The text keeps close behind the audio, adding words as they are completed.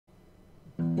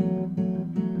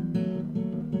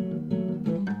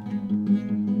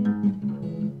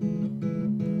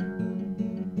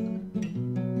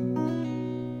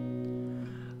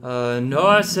know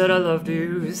I said I loved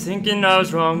you, thinking I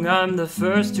was wrong. I'm the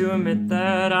first to admit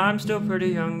that I'm still pretty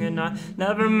young, and I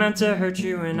never meant to hurt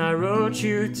you, and I wrote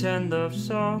you 10 love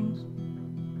songs.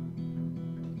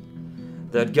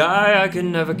 That guy I could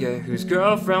never get, whose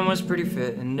girlfriend was pretty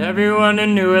fit, and everyone who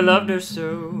knew I loved her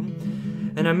so.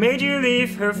 And I made you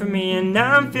leave her for me, and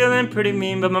now I'm feeling pretty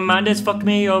mean, but my mind has fucked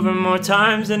me over more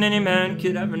times than any man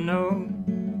could ever know.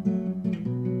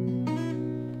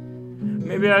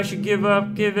 Maybe I should give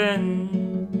up giving,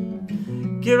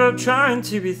 give up trying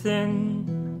to be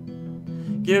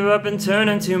thin, give up and turn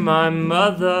into my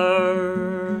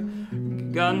mother.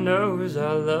 God knows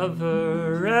I love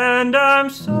her, and I'm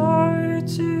sorry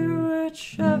to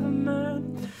whichever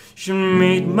man should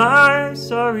meet my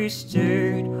sorry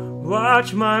state.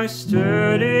 Watch my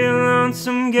sturdy,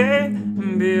 lonesome gait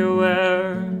and be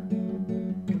aware.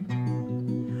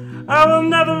 I will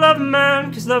never love a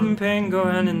man, 'cause love and pain go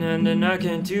hand in hand, and I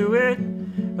can't do it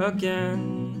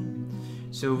again.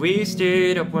 So we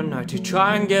stayed up one night to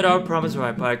try and get our promise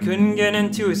right, but I couldn't get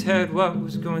into his head what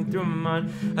was going through my mind.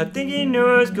 I think he knew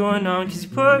what was going on, 'cause he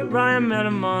put Ryan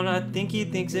Madam on. I think he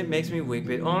thinks it makes me weak,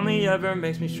 but only ever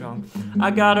makes me strong. I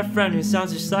got a friend who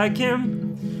sounds just like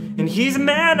him, and he's a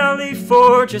man I'll leave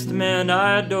for, just a man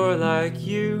I adore like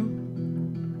you.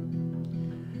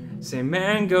 Same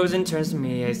man goes and turns to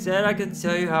me. I said I could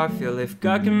tell you how I feel. If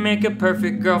God can make a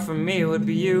perfect girl for me, it would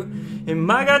be you. And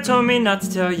my God told me not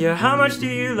to tell you, how much do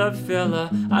you love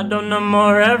fella? I don't know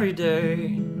more every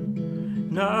day,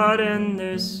 not in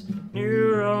this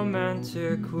new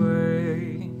romantic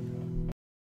way.